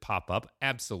things that pop up.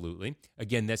 Absolutely.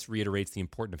 Again, this reiterates the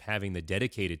importance of having the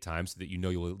dedicated time so that you know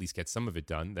you'll at least get some of it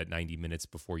done, that 90 minutes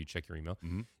before you check your email.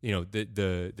 Mm-hmm. You know,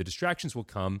 the distractions will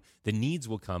come, the needs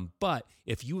will come. But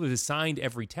if you have assigned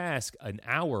every task an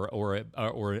hour or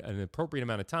an appropriate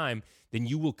amount of time, then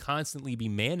you will constantly be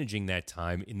managing that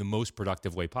time in the most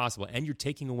productive way possible. And you're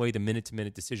taking away the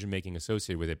minute-to-minute decision-making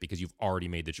associated with it because you've already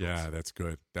made the choice. Yeah, that's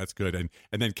good. That's good. And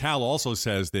then Cal also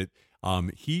says that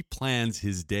he plans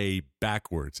his day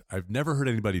backwards. I've never heard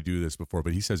anybody do this before,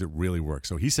 but he says it really works.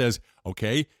 So he says,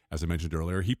 okay, as I mentioned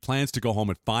earlier, he plans to go home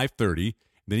at 5:30.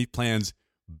 Then he plans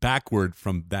backward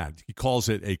from that. He calls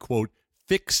it a, quote,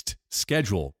 fixed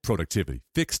schedule productivity.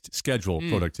 Fixed schedule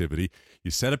productivity.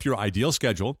 You set up your ideal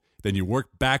schedule, then you work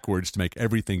backwards to make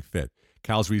everything fit.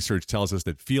 Cal's research tells us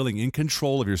that feeling in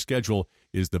control of your schedule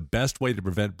is the best way to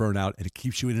prevent burnout, and it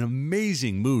keeps you in an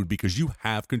amazing mood because you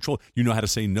have control. You know how to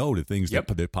say no to things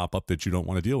that pop up that you don't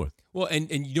want to deal with. Well, and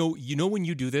you know when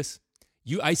you do this,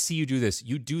 I see you do this.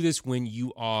 You do this when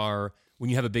you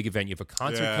have a big event. You have a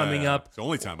concert coming up. It's the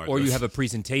only time I or do you this. have a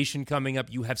presentation coming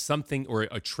up. You have something or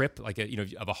a trip like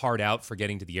of a hard out for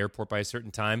getting to the airport by a certain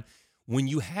time. When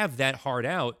you have that hard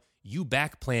out, you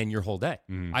back plan your whole day.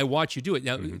 I watch you do it.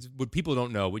 Now, what people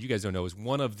don't know, what you guys don't know, is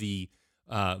one of the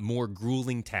more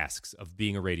grueling tasks of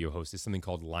being a radio host is something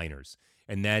called liners.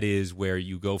 And that is where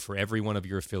you go for every one of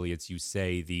your affiliates. You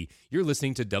say you're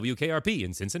listening to WKRP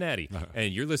in Cincinnati,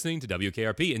 and you're listening to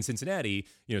WKRP in Cincinnati,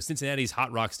 Cincinnati's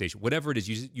hot rock station, whatever it is.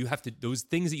 You have to, those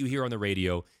things that you hear on the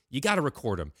radio, you got to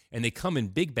record them. And they come in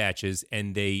big batches,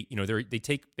 and they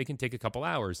can take a couple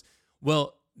hours.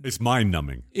 Well, It's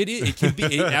mind-numbing. it can be.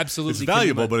 It absolutely It's can be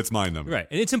valuable, but it's mind-numbing. right,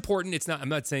 and it's important. It's not. I'm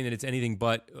not saying that it's anything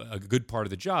but a good part of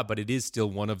the job, but it is still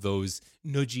one of those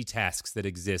nudgy tasks that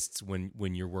exists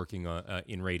when you're working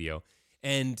in radio,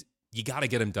 and you got to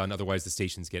get them done. Otherwise, the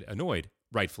stations get annoyed,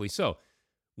 rightfully so.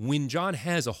 When John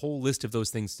has a whole list of those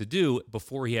things to do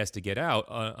before he has to get out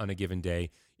on a given day,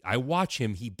 I watch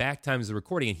him. He back times the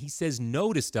recording, and he says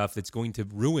no to stuff that's going to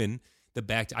ruin the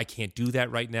back. I can't do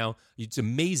that right now. It's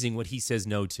amazing what he says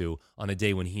no to on a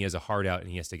day when he has a hard out and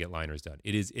he has to get liners done.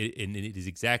 It is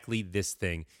exactly this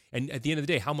thing. And at the end of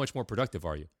the day, how much more productive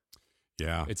are you?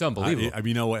 Yeah, It's unbelievable. I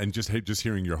mean, and just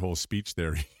hearing your whole speech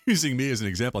there, using me as an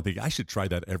example, I think I should try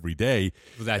that every day.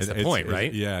 Well, that's the point,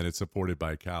 right? Yeah, and it's supported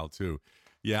by Cal too.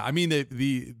 Yeah, I mean,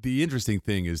 the interesting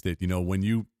thing is that when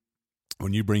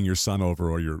you bring your son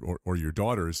over or your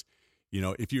daughters,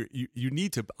 if you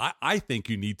need to, I think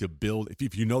you need to build,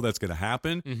 if you know that's going to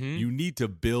happen, you need to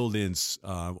build in,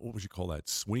 what would you call that,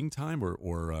 swing time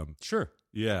or Sure.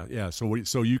 Yeah.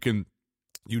 So you can,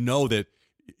 that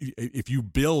if you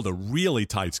build a really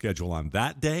tight schedule on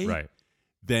that day, Right.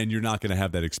 then you're not going to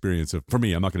have that experience of, for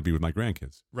me, I'm not going to be with my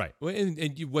grandkids. Right. Well,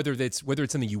 and whether it's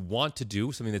something you want to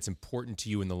do, something that's important to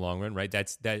you in the long run, right?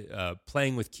 That's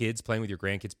playing with kids, playing with your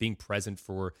grandkids, being present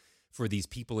for these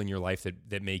people in your life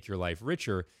that make your life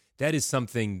richer. That is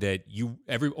something that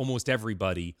almost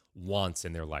everybody wants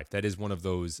in their life. That is one of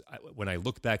those, when I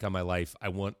look back on my life, I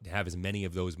want to have as many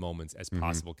of those moments as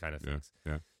possible kind of things.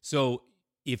 Yeah. So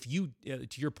if you,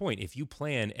 to your point, if you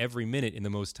plan every minute in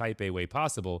the most type A way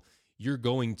possible, you're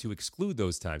going to exclude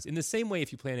those times. In the same way,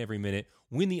 if you plan every minute,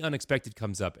 when the unexpected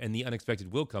comes up, and the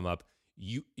unexpected will come up,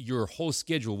 your whole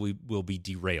schedule will be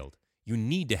derailed. You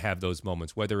need to have those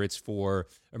moments, whether it's for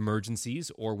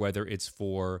emergencies or whether it's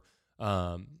for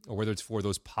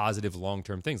those positive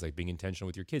long-term things like being intentional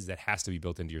with your kids. That has to be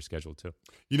built into your schedule too.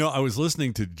 I was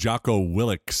listening to Jocko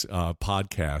Willick's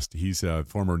podcast. He's a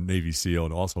former Navy SEAL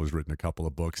and also has written a couple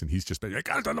of books, and he's just been, I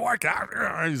got to work out.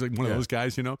 He's like one of those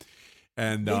guys,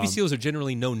 And Navy SEAls are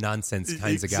generally no nonsense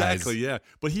kinds of guys. Exactly, yeah.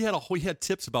 But he had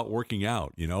tips about working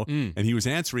out, and he was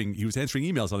answering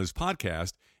emails on his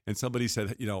podcast, and somebody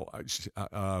said,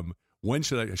 when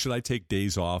should I take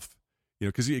days off?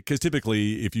 Because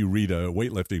typically if you read a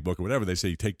weightlifting book or whatever, they say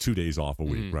you take 2 days off a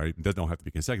week, right? It don't have to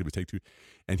be consecutive, but take two.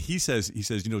 And he says,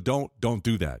 don't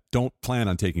do that. Don't plan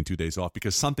on taking 2 days off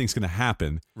because something's going to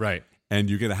happen, right? And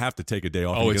you're going to have to take a day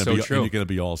off. Oh, it's so true. And you're going to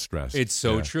be all stressed. It's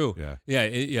so true. Yeah.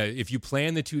 If you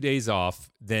plan the 2 days off,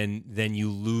 then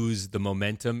you lose the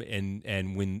momentum.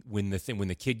 And when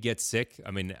the kid gets sick,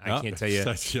 I mean, I can't tell you.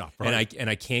 Right. And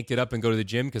I can't get up and go to the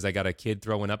gym because I got a kid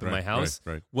throwing up in my house.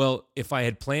 Right. Well, if I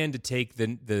had planned to take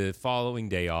the following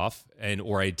day off,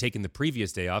 or I had taken the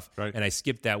previous day off, and I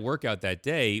skipped that workout that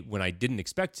day when I didn't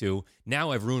expect to,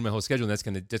 now I've ruined my whole schedule, and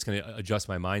that's gonna adjust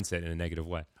my mindset in a negative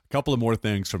way. A couple of more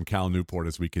things from Cal Newport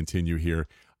as we continue here.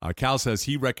 Cal says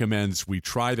he recommends we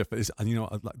try to,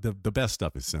 the best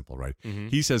stuff is simple, right? Mm-hmm.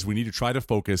 He says we need to try to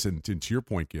focus, and to your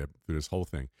point, Gib, through this whole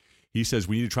thing, he says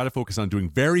we need to try to focus on doing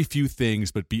very few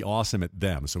things, but be awesome at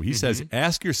them. So he says,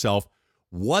 ask yourself,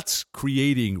 what's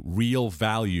creating real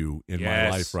value in my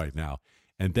life right now?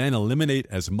 And then eliminate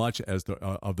as much as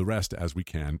of the rest as we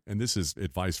can. And this is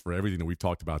advice for everything that we've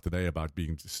talked about today about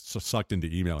being sucked into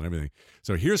email and everything.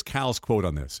 So here's Cal's quote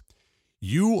on this.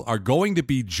 You are going to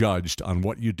be judged on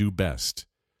what you do best.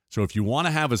 So if you want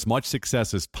to have as much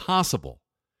success as possible,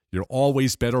 you're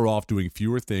always better off doing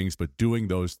fewer things, but doing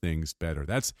those things better.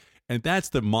 That's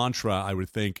the mantra, I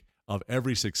would think, of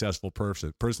every successful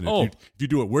person. If you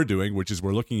do what we're doing, which is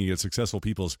we're looking at successful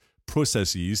people's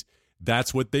processes,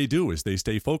 that's what they do, is they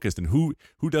stay focused. And who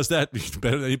does that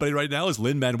better than anybody right now is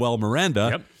Lin-Manuel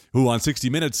Miranda, who on 60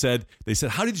 Minutes said,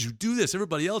 how did you do this?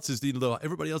 Everybody else is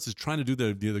trying to do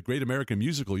the great American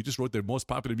musical. You just wrote the most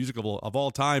popular musical of all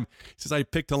time. He says, I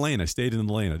picked a lane. I stayed in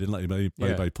the lane. I didn't let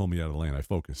anybody pull me out of the lane. I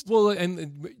focused. Well,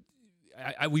 and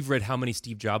we've read how many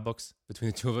Steve Jobs books between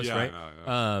the two of us,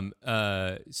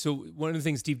 right? So one of the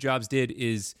things Steve Jobs did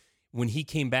is when he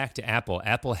came back to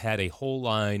Apple had a whole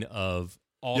line of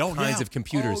all kinds of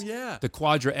computers. Oh, yeah. The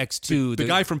Quadra X2. The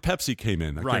guy from Pepsi came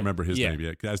in. I can't remember his name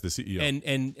yet, as the CEO.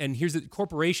 And here's the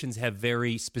corporations have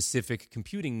very specific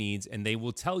computing needs, and they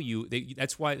will tell you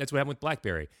that's what happened with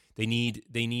BlackBerry. They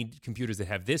need computers that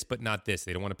have this but not this.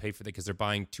 They don't want to pay for that because they're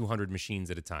buying 200 machines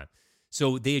at a time.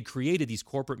 So they had created these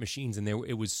corporate machines, and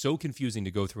it was so confusing to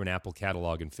go through an Apple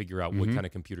catalog and figure out what kind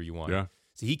of computer you wanted. Yeah.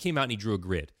 So he came out and he drew a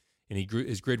grid, and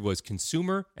his grid was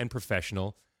consumer and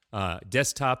professional,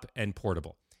 desktop and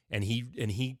portable. And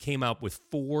he came up with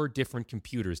 4 different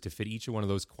computers to fit each one of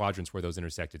those quadrants where those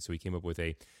intersected. So he came up with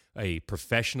a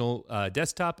professional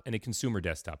desktop and a consumer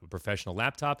desktop, a professional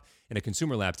laptop and a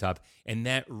consumer laptop, and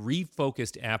that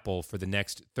refocused Apple for the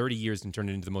next 30 years and turned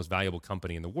it into the most valuable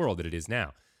company in the world that it is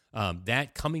now.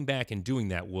 That coming back and doing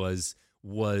that was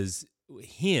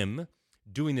him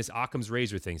doing this Occam's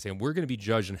razor thing, saying we're going to be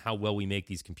judged on how well we make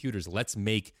these computers. Let's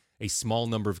make a small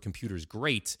number of computers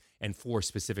great and for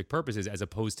specific purposes, as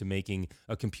opposed to making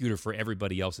a computer for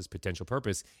everybody else's potential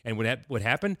purpose. And what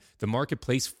happened? The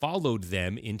marketplace followed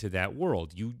them into that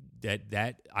world.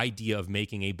 That idea of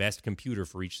making a best computer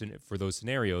for those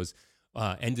scenarios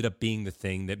ended up being the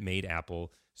thing that made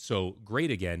Apple so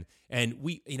great again. And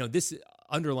this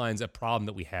underlines a problem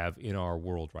that we have in our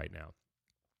world right now.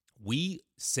 We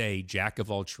say jack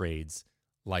of all trades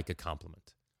like a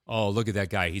compliment. Oh, look at that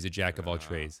guy. He's a jack of all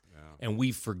trades. Yeah. And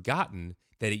we've forgotten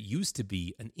that it used to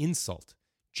be an insult.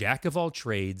 Jack of all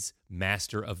trades,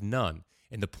 master of none.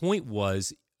 And the point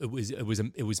was,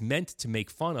 it was meant to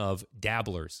make fun of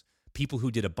dabblers, people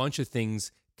who did a bunch of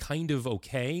things kind of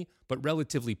okay, but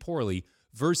relatively poorly,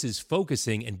 versus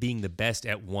focusing and being the best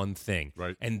at one thing.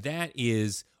 Right. And that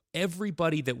is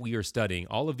everybody that we are studying,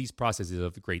 all of these processes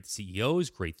of great CEOs,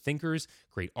 great thinkers,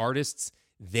 great artists,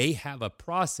 they have a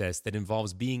process that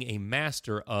involves being a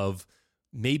master of,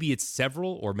 maybe it's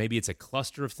several or maybe it's a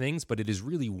cluster of things, but it is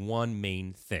really one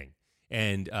main thing.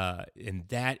 And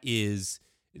that is,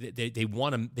 they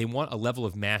want a level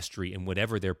of mastery in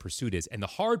whatever their pursuit is. And the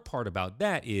hard part about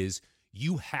that is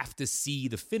you have to see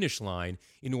the finish line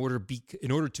in order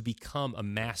to become a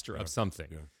master of something.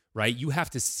 Yeah. Right? You have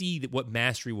to see what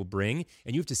mastery will bring,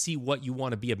 and you have to see what you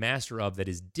want to be a master of that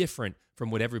is different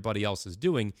from what everybody else is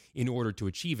doing in order to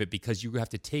achieve it, because you have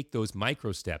to take those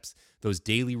micro steps, those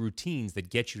daily routines that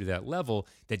get you to that level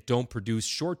that don't produce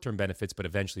short-term benefits but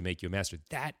eventually make you a master.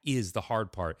 That is the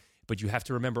hard part. But you have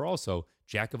to remember also,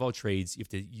 jack of all trades, you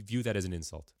view that as an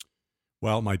insult.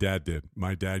 Well, my dad did.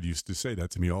 My dad used to say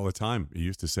that to me all the time. He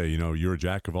used to say, you're a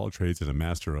jack of all trades and a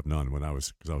master of none,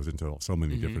 because I was into so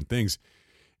many different things.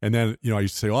 And then, I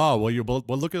used to say, oh, well,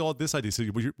 look at all this idea. So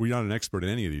we're not an expert in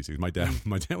any of these things. My dad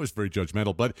was very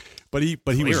judgmental, but he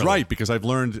was right, because I've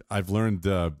learned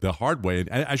the hard way. And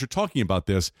as you're talking about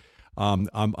this,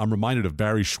 I'm reminded of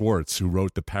Barry Schwartz, who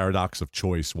wrote The Paradox of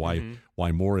Choice: Why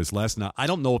More is Less. Now, I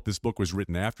don't know if this book was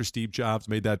written after Steve Jobs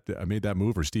made that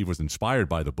move, or Steve was inspired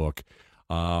by the book.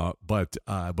 But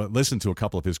listen to a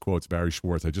couple of his quotes. Barry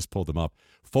Schwartz, I just pulled them up.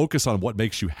 Focus on what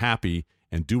makes you happy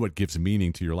and do what gives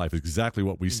meaning to your life. Exactly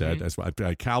what we said. That's why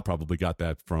Cal probably got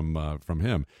that from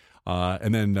him.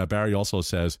 And then Barry also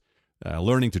says,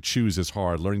 learning to choose is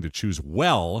hard. Learning to choose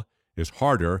well is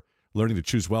harder. Learning to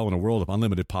choose well in a world of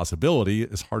unlimited possibility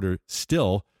is harder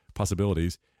still.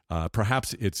 Possibilities.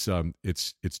 Perhaps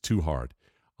it's too hard.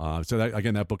 So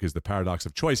that book is The Paradox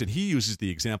of Choice, and he uses the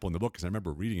example in the book, because I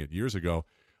remember reading it years ago,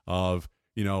 of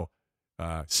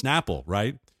Snapple.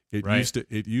 Right?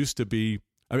 It used to be.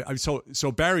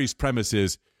 So Barry's premise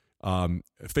is,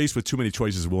 faced with too many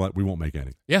choices, we won't make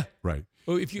any. Yeah. Right.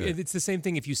 Well, it's the same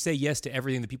thing. If you say yes to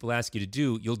everything that people ask you to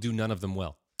do, you'll do none of them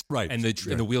well. Right. And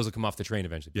the wheels will come off the train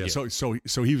eventually. Yeah.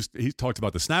 So he talked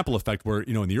about the Snapple effect, where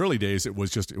in the early days it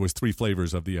was 3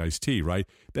 flavors of the iced tea. Right.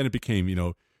 Then it became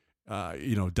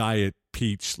diet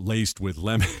peach laced with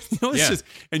lemon.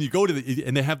 And you go to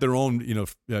and they have their own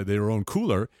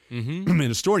cooler in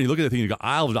a store, and you look at the thing and you go,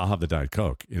 I'll have the Diet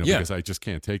Coke, because I just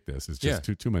can't take this. It's just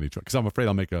too many. Because I'm afraid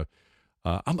I'll make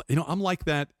I'm like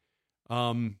that.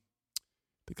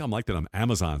 I think I'm like that on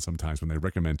Amazon sometimes when they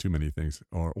recommend too many things,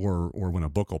 or when a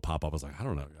book will pop up. I was like, I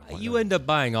don't know. You end up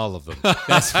buying all of them.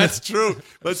 That's true.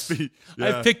 Let's be.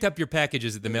 Yeah. I've picked up your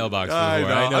packages at the mailbox before.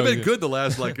 I know. I've been good the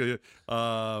last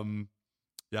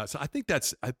yeah. So I think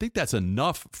that's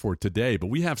enough for today. But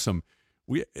we have some.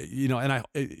 And I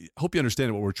hope you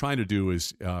understand what we're trying to do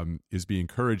is be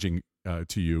encouraging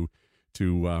to you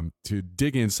to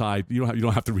dig inside. You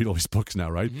don't have to read all these books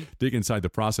now, right? Mm-hmm. Dig inside the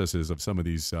processes of some of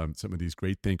these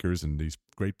great thinkers and these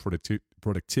great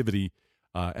productivity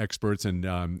experts.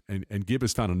 And Gibb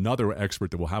has found another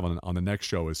expert that we'll have on the next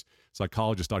show is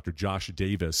psychologist Dr. Josh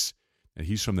Davis, and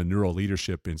he's from the Neuro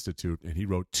Leadership Institute, and he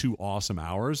wrote 2 Awesome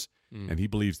Hours. And he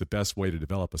believes the best way to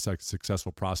develop a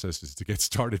successful process is to get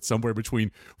started somewhere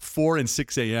between 4 and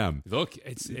 6 a.m. Look,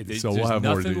 there's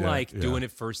nothing like doing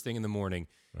it first thing in the morning.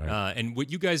 Right. And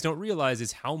what you guys don't realize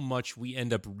is how much we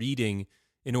end up reading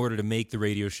in order to make the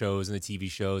radio shows and the TV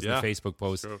shows and the Facebook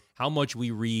posts. True. How much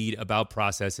we read about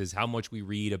processes, how much we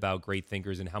read about great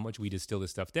thinkers, and how much we distill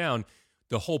this stuff down.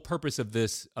 The whole purpose of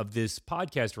this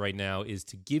podcast right now is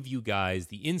to give you guys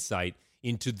the insight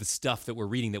into the stuff that we're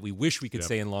reading that we wish we could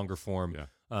say in longer form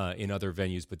in other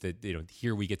venues, but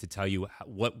here we get to tell you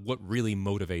what really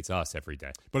motivates us every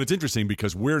day. But it's interesting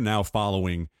because we're now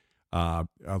following a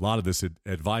lot of this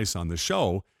advice on the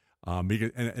show, and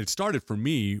it started for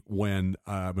me when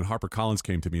HarperCollins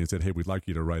came to me and said, "Hey, we'd like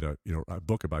you to write a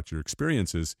book about your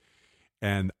experiences."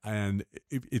 And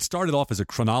it started off as a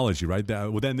chronology, right?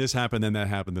 Then this happened, then that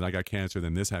happened, then I got cancer,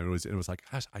 then this happened. It was like,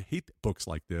 gosh, I hate books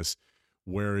like this,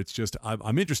 where it's just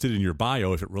I'm interested in your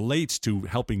bio if it relates to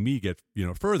helping me get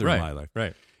further in my life.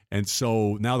 Right. And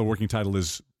so now the working title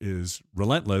is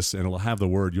Relentless, and it'll have the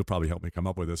word. You'll probably help me come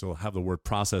up with this. It'll have the word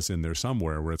process in there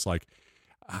somewhere, where it's like,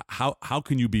 how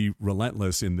can you be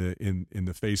relentless in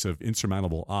the face of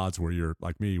insurmountable odds, where you're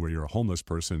like me, where you're a homeless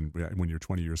person when you're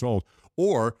 20 years old,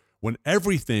 or when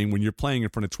you're playing in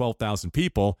front of 12,000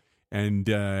 people, and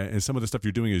some of the stuff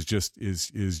you're doing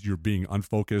is you're being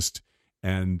unfocused.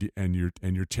 And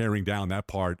you're tearing down that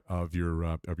part of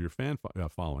your fan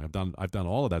following. I've done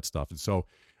all of that stuff, and so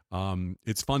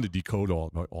it's fun to decode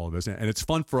all of this, and it's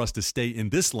fun for us to stay in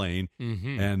this lane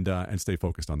and stay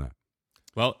focused on that.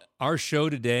 Well, our show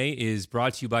today is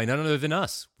brought to you by none other than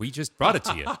us. We just brought it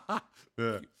to you.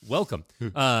 welcome.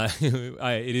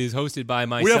 It is hosted by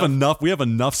myself. We have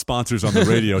enough sponsors on the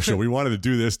radio show. We wanted to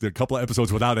do this a couple of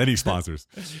episodes without any sponsors.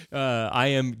 I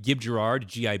am Gib Gerard,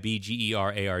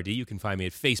 GIBGERARD. You can find me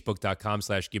at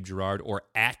facebook.com/Gib Gerard or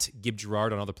at Gib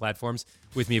Gerard on all the platforms.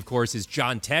 With me, of course, is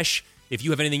John Tesh. If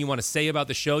you have anything you want to say about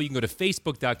the show, you can go to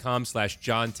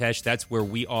facebook.com/John Tesh. That's where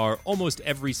we are almost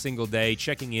every single day,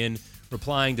 checking in,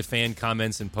 replying to fan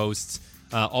comments and posts.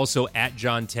 Also at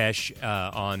John Tesh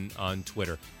on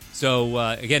Twitter. So,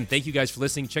 again, thank you guys for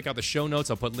listening. Check out the show notes.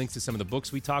 I'll put links to some of the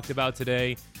books we talked about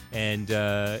today. And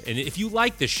if you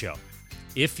like this show,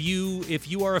 if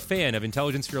you are a fan of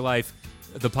Intelligence for Your Life,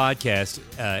 the podcast,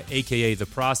 a.k.a. The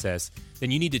Process, then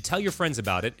you need to tell your friends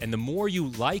about it. And the more you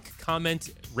like,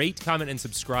 comment, rate, comment, and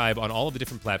subscribe on all of the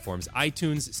different platforms,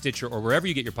 iTunes, Stitcher, or wherever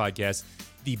you get your podcasts,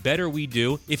 the better we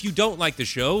do. If you don't like the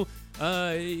show,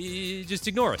 just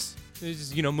ignore us.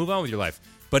 Just, move on with your life.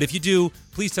 But if you do,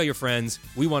 please tell your friends.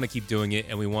 We want to keep doing it,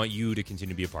 and we want you to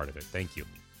continue to be a part of it. Thank you.